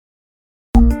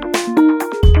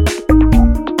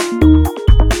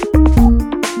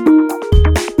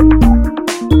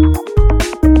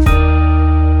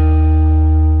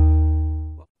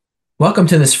Welcome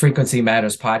to this Frequency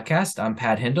Matters podcast. I'm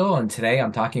Pat Hindle, and today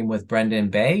I'm talking with Brendan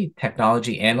Bay,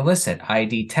 technology analyst at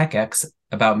ID TechX,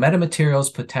 about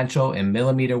metamaterials potential in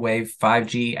millimeter wave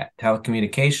 5G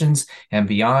telecommunications and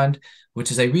beyond,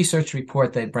 which is a research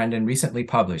report that Brendan recently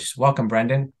published. Welcome,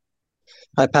 Brendan.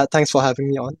 Hi, Pat. Thanks for having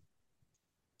me on.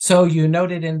 So you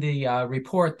noted in the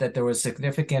report that there was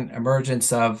significant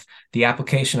emergence of the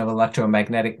application of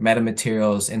electromagnetic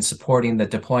metamaterials in supporting the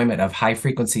deployment of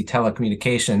high-frequency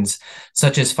telecommunications,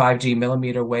 such as 5G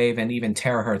millimeter wave and even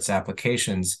terahertz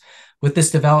applications. With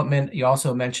this development, you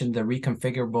also mentioned the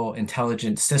reconfigurable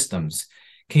intelligent systems.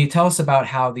 Can you tell us about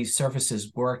how these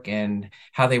services work and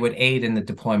how they would aid in the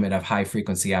deployment of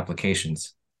high-frequency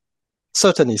applications?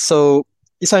 Certainly. So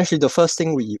essentially, the first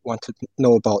thing we want to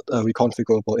know about a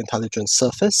reconfigurable intelligence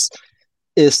surface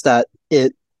is that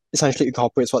it essentially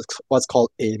incorporates what's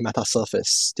called a meta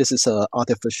surface. This is a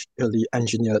artificially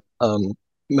engineered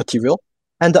material.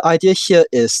 And the idea here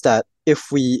is that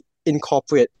if we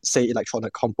incorporate, say,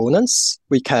 electronic components,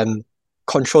 we can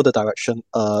control the direction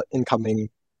incoming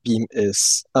beam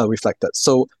is reflected.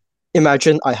 So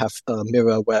imagine I have a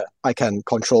mirror where I can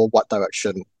control what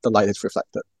direction the light is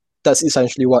reflected. That's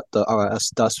essentially what the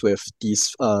RIS does with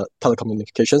these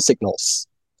telecommunication signals.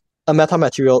 A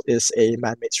metamaterial is a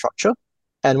man-made structure,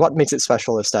 and what makes it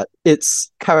special is that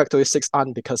its characteristics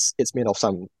aren't because it's made of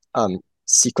some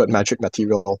secret magic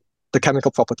material. The chemical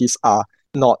properties are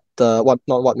not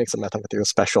what makes a metamaterial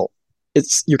special.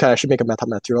 You can actually make a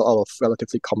metamaterial out of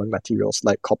relatively common materials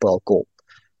like copper or gold.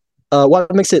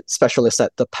 What makes it special is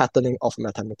that the patterning of a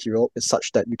metamaterial is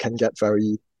such that you can get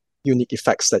very unique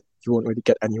effects that you won't really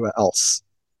get anywhere else.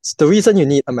 So the reason you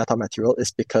need a metamaterial is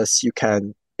because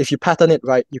if you pattern it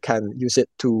right, you can use it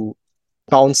to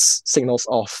bounce signals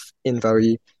off in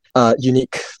very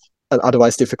unique and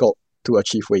otherwise difficult to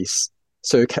achieve ways.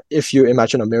 So if you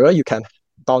imagine a mirror, you can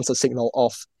bounce a signal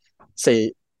off,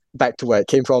 say, back to where it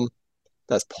came from.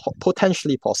 That's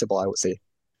potentially possible, I would say.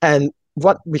 And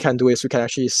what we can do is we can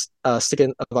actually stick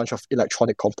in a bunch of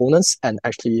electronic components and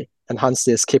actually enhance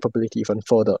this capability even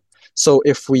further. So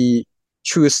if we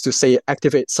choose to say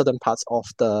activate certain parts of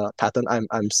the pattern,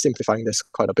 I'm simplifying this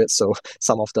quite a bit. So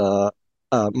some of the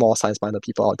more science-minded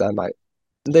people out there might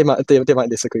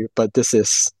disagree, but this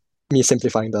is me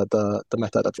simplifying the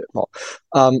method a bit more.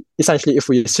 Essentially, if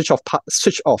we switch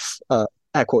off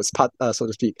air quotes part so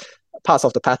to speak parts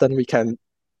of the pattern, we can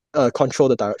control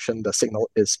the direction the signal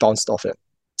is bounced off in.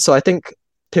 So I think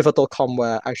Pivotal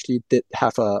Comware actually did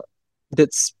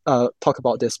talk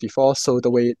about this before. So the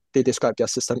way they describe their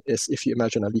system is if you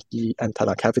imagine a leaky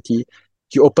antenna cavity,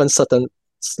 you open certain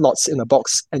slots in a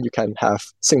box and you can have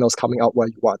signals coming out where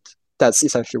you want. That's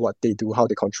essentially what they do, how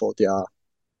they control their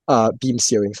beam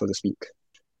steering, so to speak.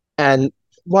 And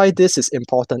why this is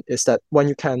important is that when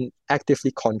you can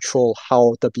actively control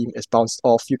how the beam is bounced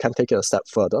off, you can take it a step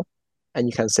further and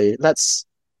you can say, let's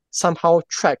somehow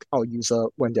track our user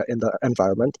when they're in the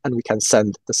environment and we can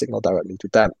send the signal directly to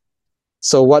them.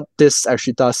 So what this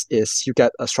actually does is you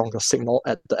get a stronger signal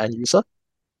at the end user,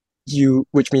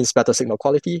 which means better signal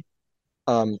quality,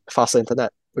 faster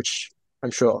internet, which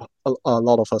I'm sure a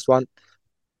lot of us want.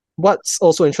 What's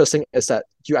also interesting is that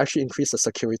you actually increase the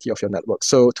security of your network.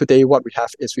 So today what we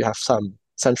have some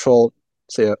central,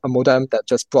 say a modem that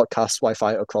just broadcasts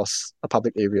Wi-Fi across a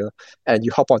public area, and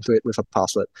you hop onto it with a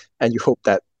password, and you hope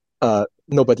that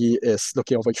nobody is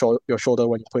looking over your shoulder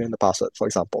when you put in the password, for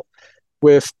example.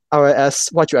 With RIS,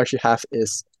 what you actually have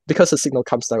is, because the signal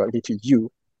comes directly to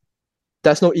you,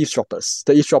 there's no eavesdroppers.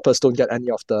 The eavesdroppers don't get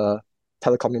any of the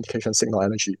telecommunication signal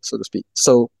energy, so to speak.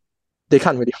 So they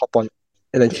can't really hop on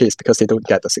in any case because they don't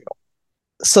get the signal.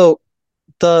 So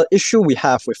the issue we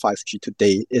have with 5G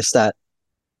today is that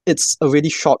it's a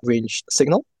really short range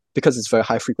signal because it's very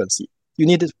high frequency. You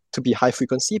need it to be high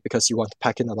frequency because you want to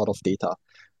pack in a lot of data.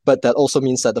 But that also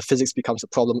means that the physics becomes a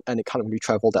problem and it can't really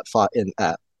travel that far in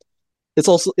air.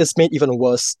 It's made even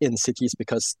worse in cities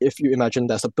because if you imagine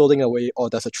there's a building away or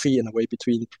there's a tree in the way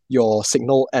between your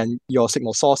signal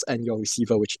source and your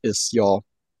receiver, which is your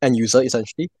end user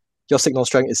essentially, your signal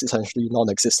strength is essentially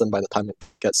non-existent by the time it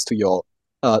gets to your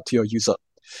user.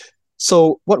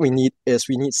 So what we need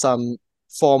some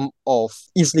form of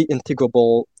easily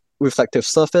integrable reflective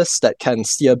surface that can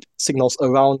steer signals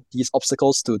around these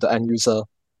obstacles to the end user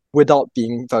without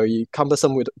being very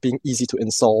cumbersome, with being easy to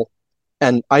install,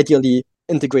 and ideally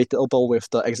integratable with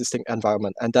the existing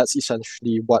environment. And that's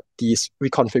essentially what these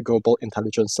reconfigurable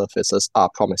intelligence surfaces are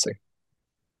promising.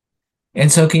 And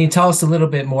so can you tell us a little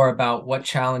bit more about what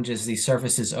challenges these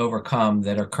services overcome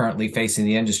that are currently facing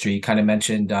the industry? You kind of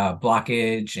mentioned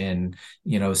blockage and,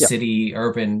 Yeah. city,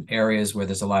 urban areas where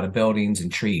there's a lot of buildings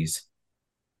and trees.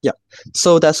 Yeah.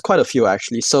 So there's quite a few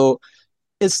actually. So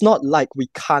it's not like we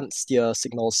can't steer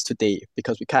signals today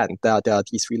because we can. There are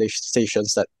these relay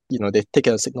stations that, they take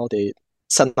in a signal, they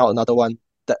send out another one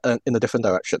that in a different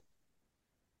direction.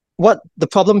 What the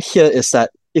problem here is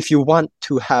that if you want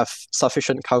to have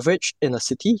sufficient coverage in a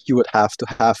city, you would have to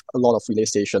have a lot of relay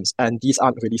stations, and these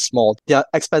aren't really small. They are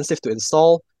expensive to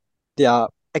install, they are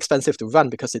expensive to run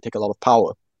because they take a lot of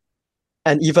power.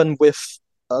 And even with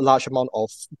a large amount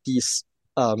of these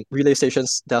relay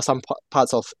stations, there are some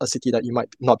parts of a city that you might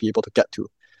not be able to get to.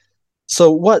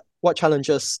 So what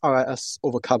challenges RIS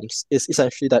overcomes is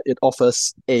essentially that it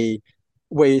offers a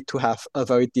way to have a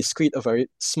very discrete, a very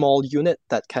small unit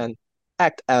that can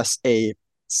act as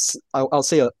I'll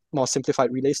say a more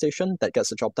simplified relay station that gets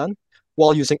the job done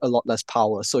while using a lot less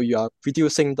power. So you are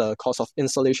reducing the cost of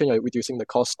installation, you're reducing the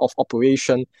cost of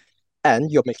operation, and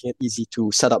you're making it easy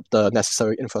to set up the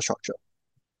necessary infrastructure.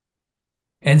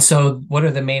 And so, what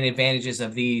are the main advantages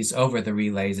of these over the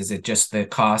relays? Is it just the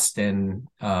cost and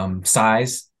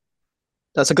size?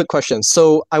 That's a good question.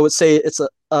 So I would say it's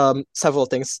several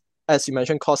things. As you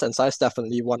mentioned, cost and size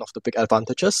definitely one of the big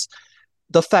advantages.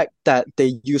 The fact that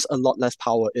they use a lot less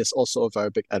power is also a very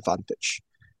big advantage.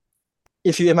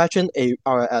 If you imagine a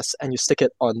RIS and you stick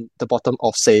it on the bottom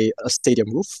of, say, a stadium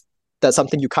roof, that's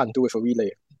something you can't do with a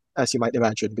relay, as you might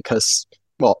imagine, because,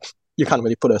 well, you can't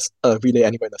really put a relay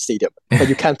anywhere in a stadium, but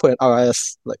you can put an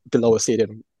RIS like below a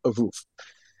stadium a roof.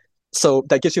 So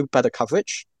that gives you better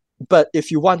coverage. But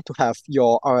if you want to have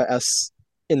your RIS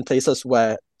in places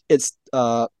where it's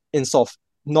in sort of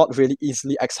not really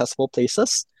easily accessible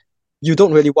places, you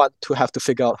don't really want to have to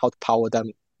figure out how to power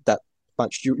them that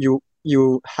much.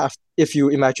 You have, if you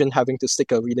imagine having to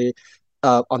stick a relay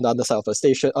on the other side of a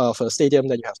station for a stadium,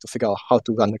 then you have to figure out how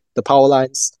to run the power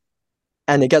lines,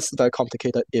 and it gets very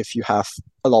complicated if you have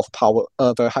a lot of power,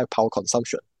 very high power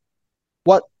consumption.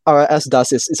 What RIS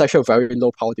does is it's actually a very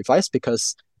low power device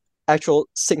because actual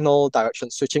signal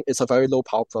direction switching is a very low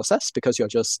power process because you're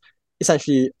just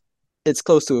essentially it's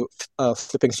close to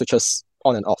flipping switches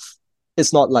on and off.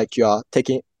 It's not like you're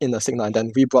taking in a signal and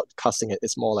then rebroadcasting it.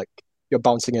 It's more like you're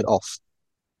bouncing it off.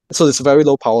 So it's a very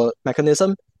low power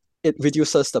mechanism. It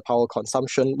reduces the power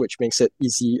consumption, which makes it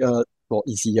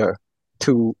easier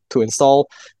to install.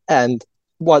 And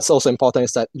what's also important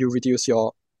is that you reduce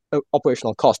your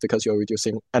operational cost because you're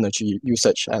reducing energy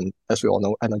usage. And as we all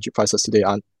know, energy prices today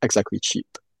aren't exactly cheap.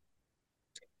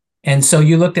 And so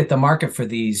you looked at the market for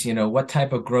these, what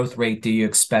type of growth rate do you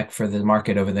expect for the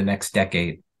market over the next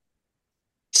decade?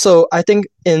 So I think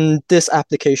in this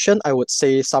application, I would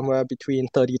say somewhere between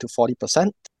 30 to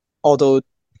 40%, although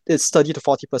it's 30 to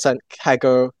 40%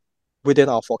 CAGR within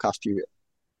our forecast period.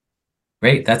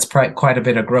 Great. That's quite a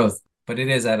bit of growth, but it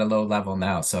is at a low level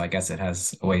now. So I guess it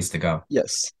has a ways to go.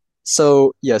 Yes.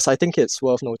 So yes, I think it's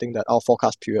worth noting that our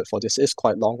forecast period for this is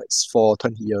quite long. It's for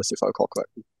 20 years, if I recall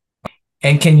correctly.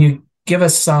 And can you give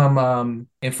us some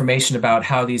information about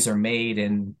how these are made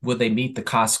and will they meet the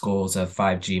cost goals of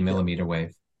 5G Yeah. millimeter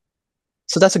wave?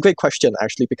 So that's a great question,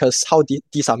 actually, because how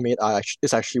these are made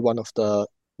is actually one of the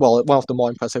more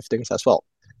impressive things as well.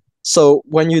 So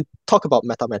when you talk about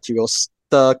metamaterials,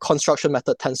 the construction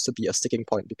method tends to be a sticking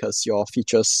point because your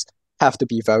features have to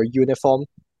be very uniform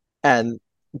and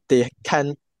they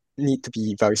can need to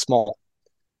be very small.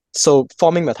 So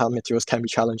forming metamaterials can be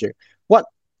challenging. What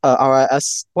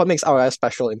makes RIS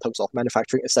special in terms of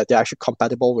manufacturing is that they're actually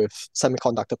compatible with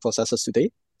semiconductor processors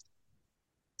today.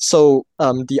 So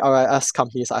the RIS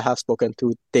companies I have spoken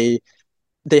to, they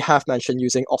have mentioned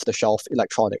using off-the-shelf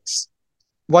electronics.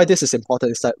 Why this is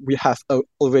important is that we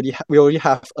already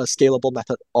have a scalable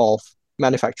method of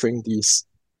manufacturing these,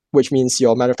 which means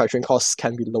your manufacturing costs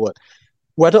can be lowered.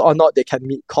 Whether or not they can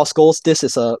meet cost goals, this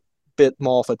is a bit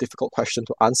more of a difficult question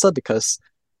to answer because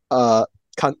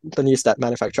companies that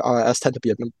manufacture RIS tend to be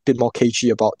a bit more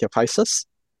cagey about their prices.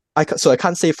 So I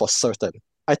can't say for certain.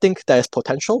 I think there's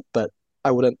potential, but I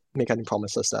wouldn't make any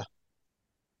promises there.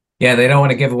 Yeah, they don't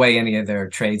want to give away any of their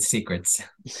trade secrets.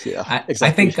 Yeah, I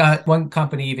exactly. think one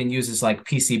company even uses like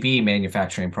PCB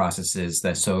manufacturing processes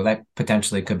so that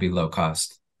potentially could be low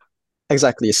cost.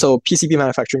 Exactly. So PCB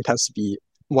manufacturing tends to be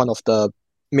one of the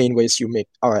main ways you make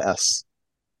RIS.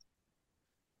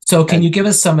 So can And you give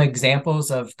us some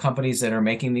examples of companies that are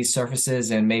making these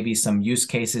surfaces and maybe some use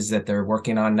cases that they're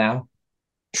working on now?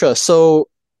 sure, so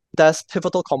there's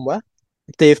Pivotal Comware.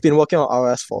 They've been working on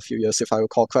RIS for a few years, if I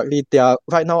recall correctly.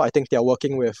 Right now, I think they are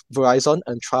working with Verizon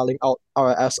and trialing out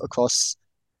RIS across,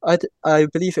 I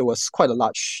believe it was quite a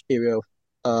large area,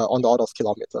 on the order of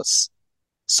kilometers.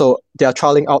 So they are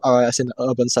trialing out RIS in an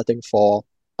urban setting for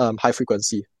high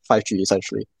frequency 5G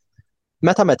essentially.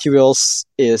 Metamaterials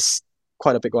is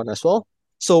quite a big one as well.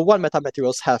 So what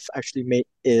metamaterials have actually made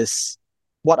is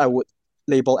what I would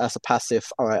label as a passive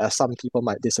RIS. Some people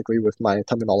might disagree with my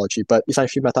terminology, but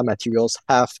essentially metamaterials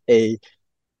have a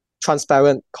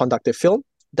transparent conductive film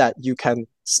that you can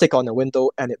stick on a window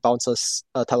and it bounces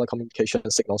telecommunication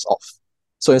signals off.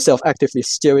 So instead of actively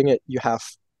steering it, you have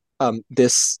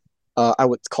this, I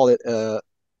would call it a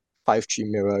 5G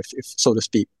mirror, if so to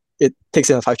speak. It takes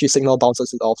in a 5G signal,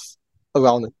 bounces it off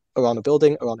around a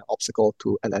building, around an obstacle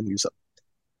to an end user.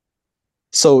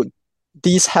 So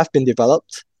these have been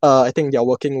developed. I think they're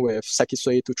working with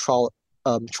Sekisui to trial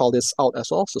this out as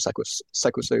well. So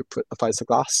Sekisui provides the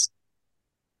glass.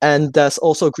 And there's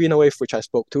also GreenerWave, which I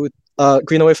spoke to.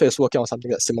 GreenerWave is working on something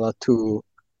that's similar to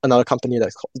another company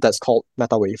that's called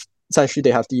MetaWave. Essentially,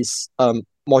 they have these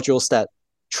modules that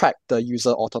track the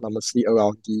user autonomously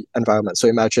around the environment. So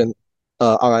imagine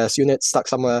a RIS unit stuck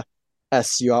somewhere.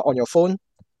 As you are on your phone,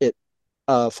 it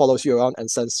follows you around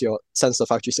and sends the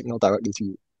 5G signal directly to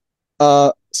you.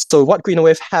 So what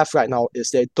GreenerWave have right now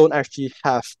is they don't actually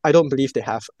have, I don't believe they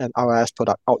have an RIS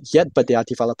product out yet, but they are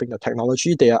developing the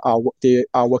technology. They are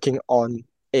working on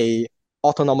a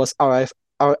autonomous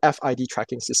RFID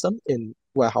tracking system in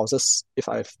warehouses, if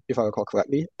I recall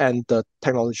correctly, and the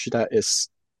technology there is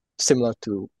similar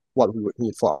to what we would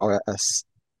need for RIS.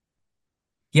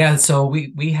 Yeah, so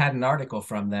we had an article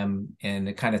from them and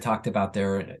it kind of talked about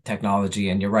their technology,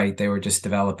 and you're right, they were just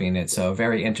developing it. So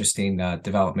very interesting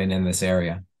development in this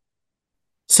area.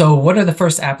 So what are the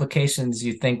first applications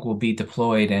you think will be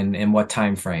deployed and in what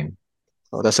time frame?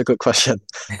 Oh, that's a good question.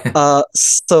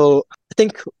 So I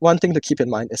think one thing to keep in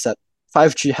mind is that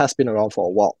 5G has been around for a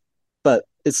while, but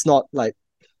it's not like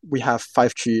we have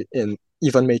 5G in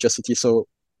even major cities. So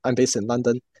I'm based in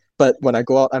London, but when I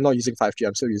go out, I'm not using 5G,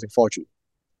 I'm still using 4G.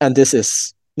 And this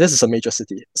is a major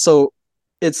city. So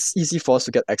it's easy for us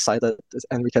to get excited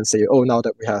and we can say, oh, now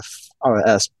that we have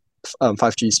RIS,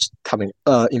 5G is coming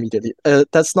immediately.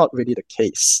 That's not really the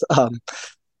case.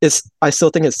 I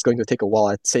still think it's going to take a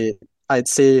while. I'd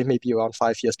say maybe around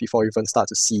 5 years before we even start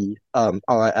to see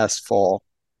RIS for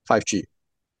 5G.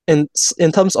 In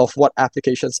terms of what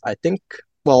applications, I think,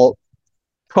 well,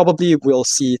 probably we'll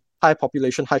see high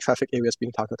population, high traffic areas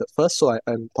being targeted first. So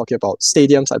I'm talking about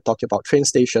stadiums, I'm talking about train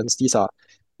stations. These are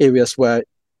areas where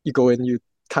you go in, you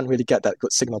can't really get that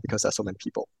good signal because there's so many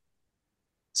people.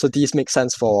 So these make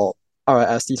sense for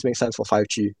RIS, these make sense for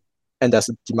 5G, and there's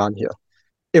a demand here.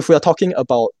 If we are talking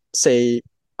about, say,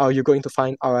 are you going to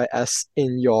find RIS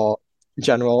in your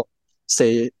general,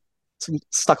 say,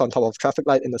 stuck on top of a traffic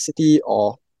light in the city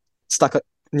or stuck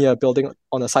near a building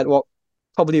on a sidewalk?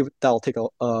 Probably that'll take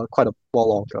quite a while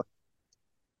longer.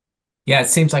 Yeah, it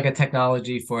seems like a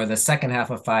technology for the second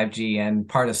half of 5G and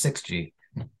part of 6G.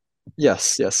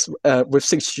 Yes. With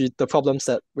 6G, the problems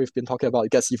that we've been talking about,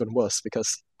 it gets even worse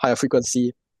because higher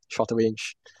frequency, shorter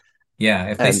range.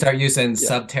 Yeah, if they start using yeah,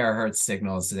 sub-terahertz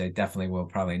signals, they definitely will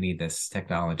probably need this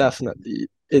technology. definitely.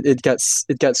 It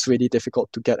gets really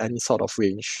difficult to get any sort of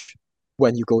range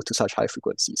when you go to such high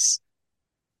frequencies.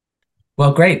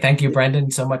 Well, great. Thank you,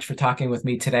 Brendan, so much for talking with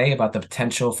me today about the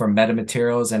potential for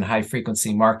metamaterials and high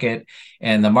frequency market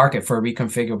and the market for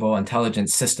reconfigurable intelligent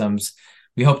systems.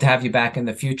 We hope to have you back in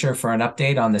the future for an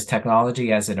update on this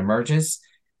technology as it emerges.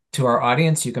 To our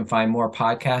audience, you can find more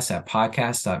podcasts at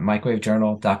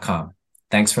podcast.microwavejournal.com.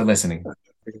 Thanks for listening.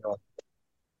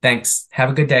 Thanks. Have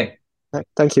a good day.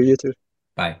 Thank you. You too.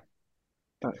 Bye.